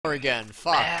Again,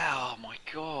 fuck. Ow, my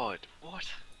god, what?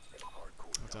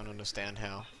 I don't understand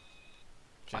how.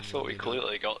 I thought we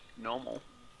clearly got normal.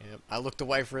 Yep, I looked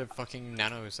away for a fucking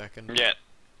nanosecond. Yeah.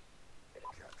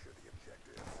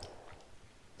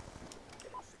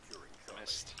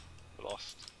 Missed.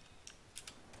 Lost.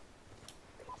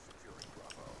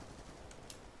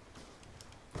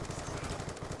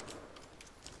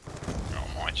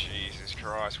 Oh my Jesus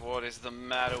Christ, what is the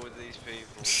matter with these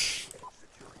people?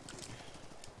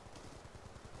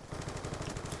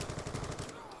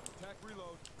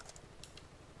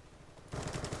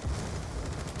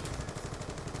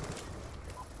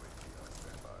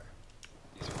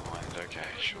 He's behind, okay,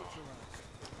 sure.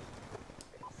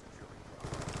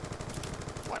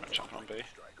 Why not jumping on B?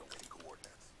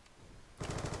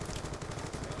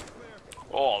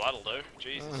 Oh, that'll do.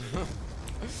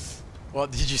 Jesus.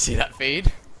 What, did you see that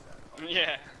feed?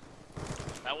 Yeah.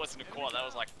 That wasn't a quad, that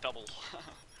was like double.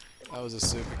 That was a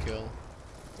super kill.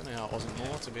 Don't know how it wasn't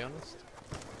more, to be honest.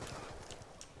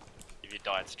 If you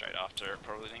died straight after, it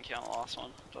probably didn't count the last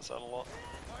one. Does that a lot?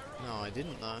 No, I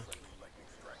didn't though.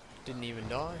 Didn't even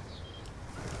die.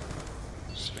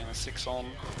 Just been a 6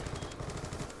 on.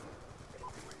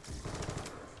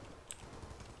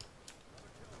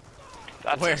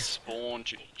 That's Where? a spawn,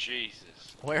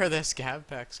 Jesus. Where are their scab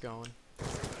packs going?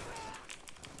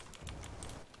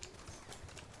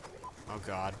 Oh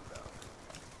god.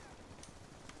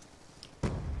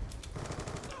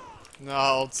 No,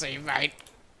 old teammate.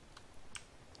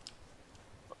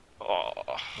 Oh.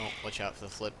 Oh, watch out for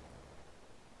the flip.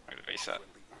 I'm gonna base that.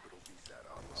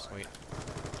 Sweet.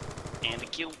 And a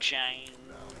kill chain.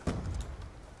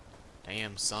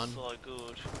 Damn, son. So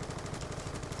good.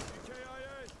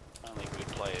 Only good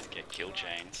players get kill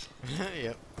chains.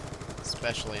 Yep.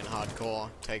 Especially in hardcore.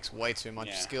 Takes way too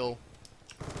much skill.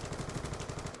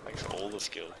 Takes all the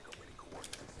skill.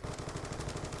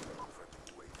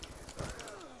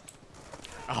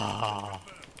 Ah,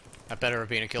 that better have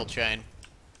been a kill chain.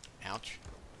 Ouch.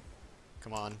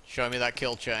 Come on, show me that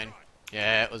kill chain.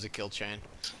 Yeah, it was a kill chain.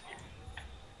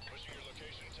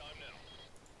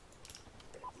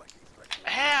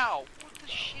 How? What the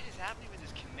shit is happening with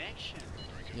this connection?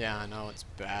 Yeah, I know, it's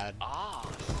bad. Ah.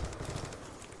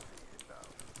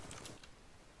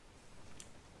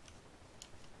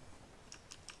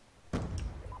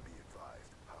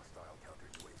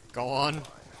 Go on.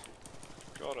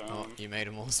 Got him. Oh, you made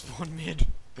him all spawn mid.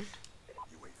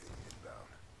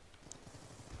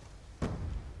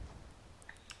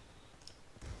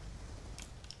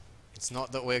 It's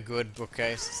not that we're good,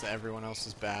 Bookcase, it's that everyone else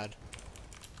is bad.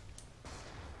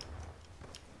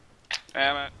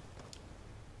 Damn it.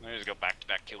 I just got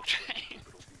back-to-back kill chain.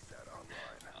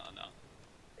 Oh no.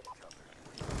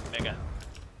 Mega.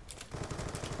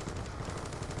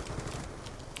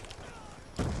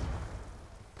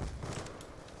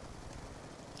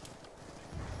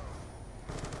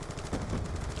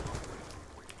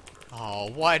 Oh,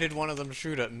 why did one of them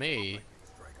shoot at me?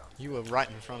 You were right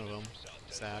in front of them.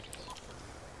 Sad.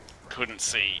 Couldn't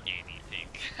see anything.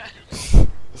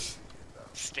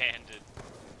 Standard.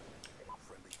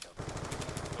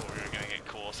 Thought we were gonna get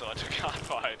caught, so I took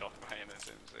hard-fired off my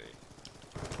NSMC.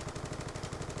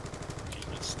 Gee,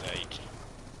 mistake.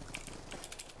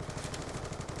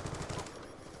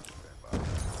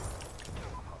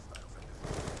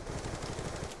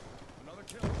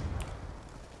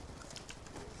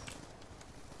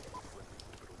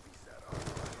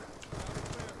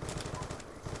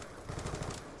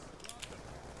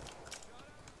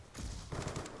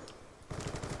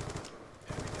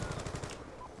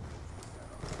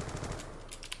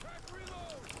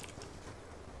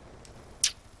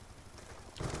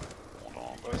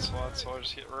 Both sides, so I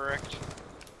just get wrecked.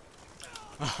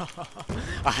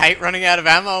 I hate running out of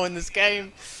ammo in this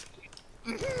game.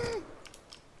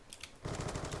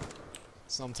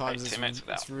 Sometimes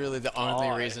it's really the only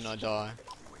reason I die.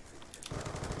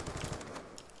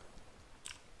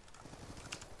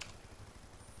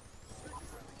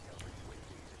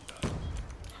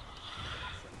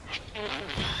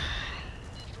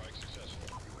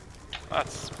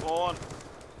 That's spawn.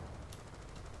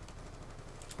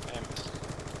 Damn.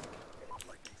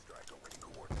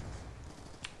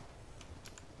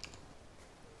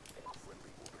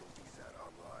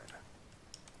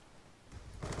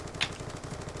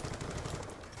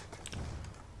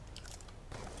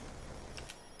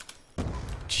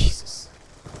 Jesus.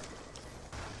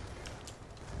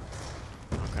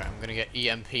 Okay, I'm gonna get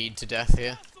EMP'd to death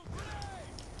here.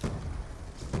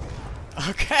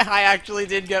 Okay, I actually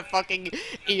did get fucking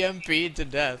EMP'd to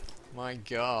death. My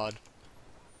god.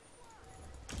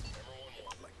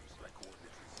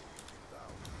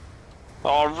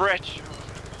 Oh, wretch!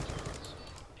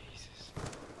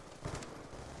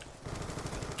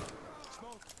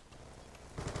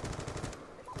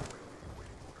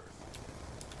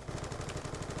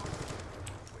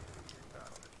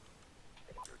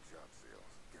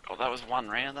 that was one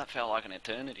round. That felt like an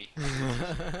eternity.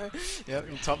 Yep,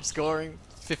 and top scoring,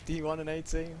 51 and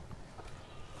 18.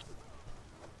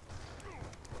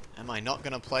 Am I not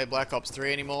gonna play Black Ops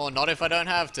 3 anymore? Not if I don't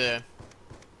have to.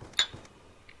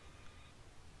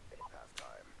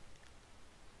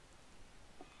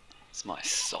 It's my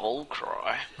soul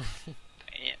cry.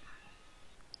 Damn.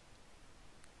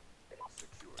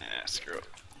 Yeah, screw it.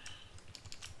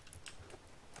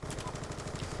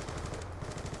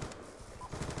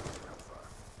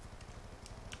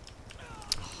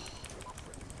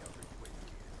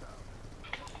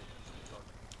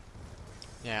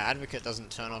 Yeah, Advocate doesn't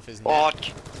turn off his net. What?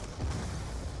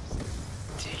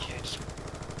 Dickhead.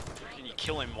 Can you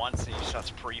kill him once and he starts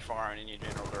pre-firing in your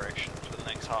general direction for the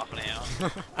next half an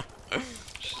hour?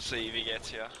 Just to see if he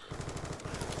gets you.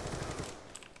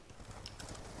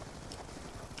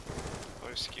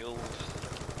 So skilled.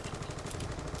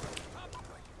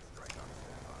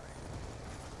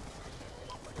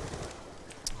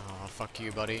 Oh, fuck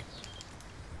you, buddy.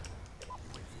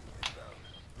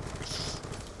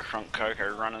 Crunk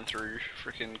Coco running through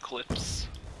freaking clips.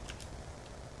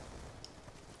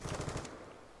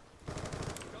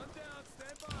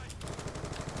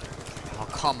 Oh,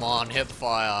 come on,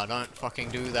 hipfire. Don't fucking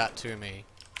do that to me.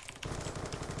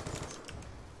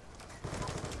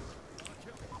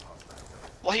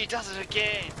 Well, he does it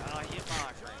again! Oh, hit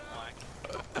mark, like,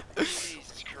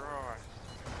 Jesus Christ.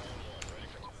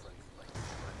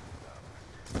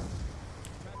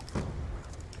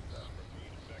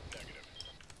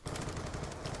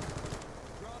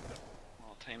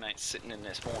 Well, teammate's sitting in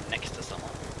their spawn next to someone.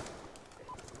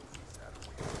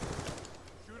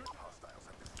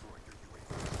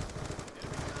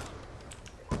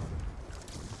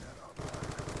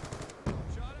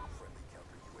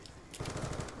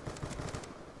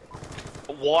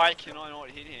 Why can I not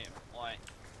hit him? Like,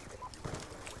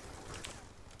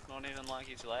 not even like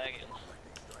he's lagging.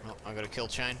 Oh, I got a kill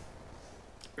chain.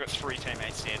 We've got 3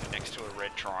 teammates standing next to a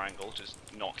red triangle, just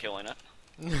not killing it.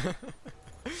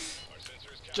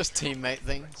 Just teammate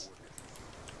things.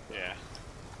 Yeah.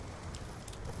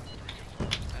 And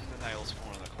then they all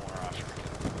spawn in the corner after a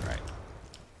kill. Great.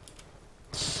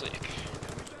 Sick.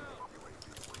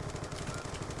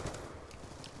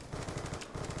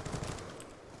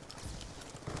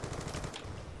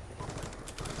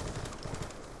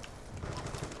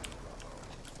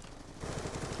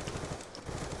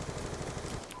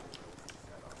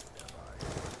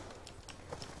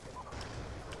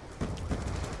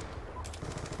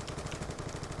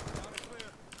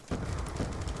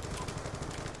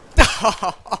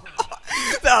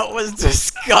 That was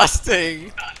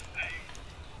disgusting.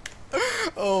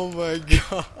 Oh my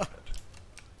god.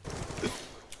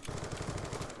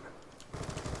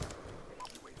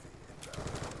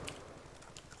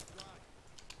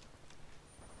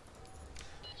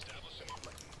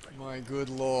 My good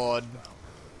lord.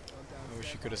 I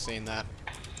wish you could have seen that.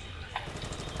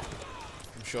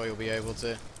 I'm sure you'll be able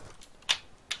to.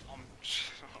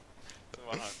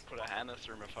 When I put a hammer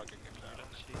through my fucking computer.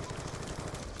 Jeez.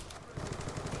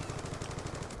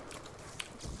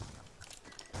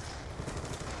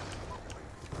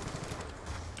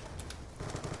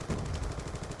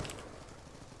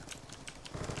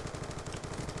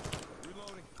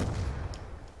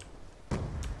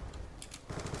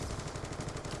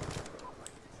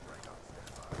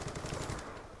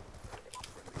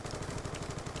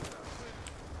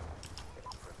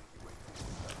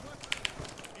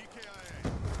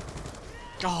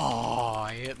 Oh,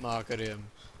 I hit marked him.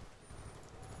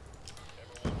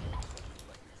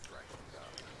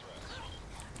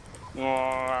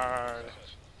 What?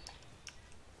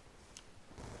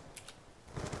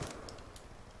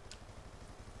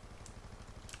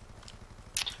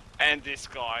 And this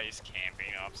guy is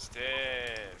camping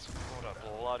upstairs. What a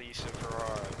bloody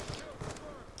surprise.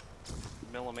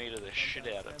 Millimeter the shit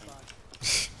out of him.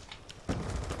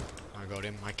 I got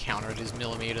him. I countered his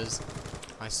millimeters.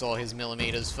 I saw his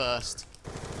millimeters first.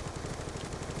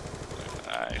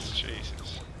 Nice,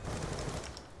 Jesus.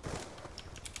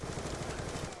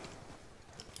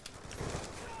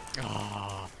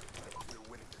 Ah.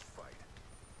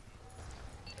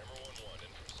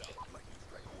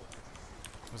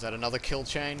 Was that another kill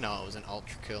chain? No, it was an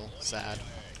ultra kill. Sad.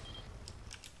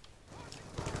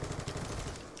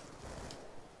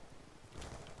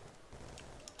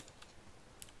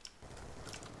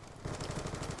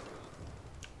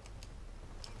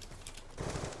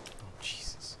 Oh,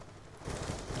 Jesus.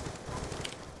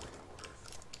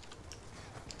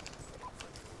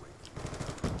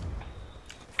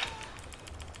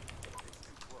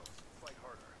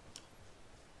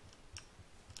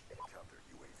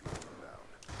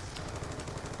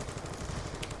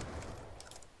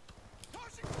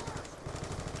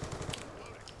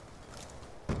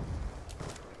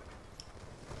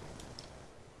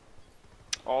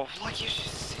 Oh, like you're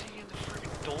just sitting in the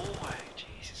freaking doorway.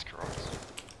 Jesus Christ.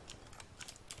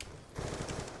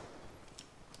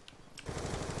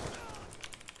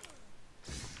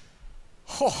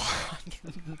 Oh,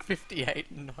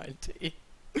 158 and 90.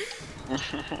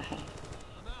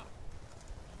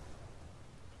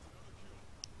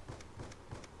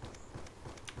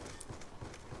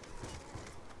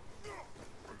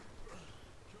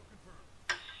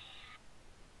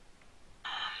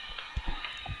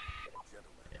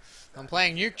 I'm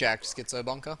playing Nuke Jacked, Schizo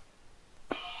Bonker.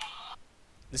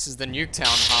 This is the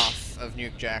Nuketown half of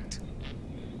Nuke Jacked.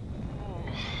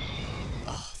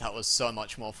 Oh, that was so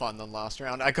much more fun than last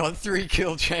round. I got 3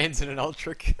 kill chains and an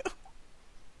ultra kill.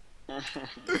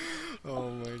 Oh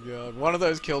my god. One of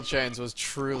those kill chains was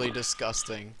truly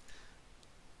disgusting.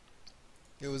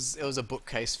 It was a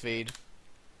bookcase feed.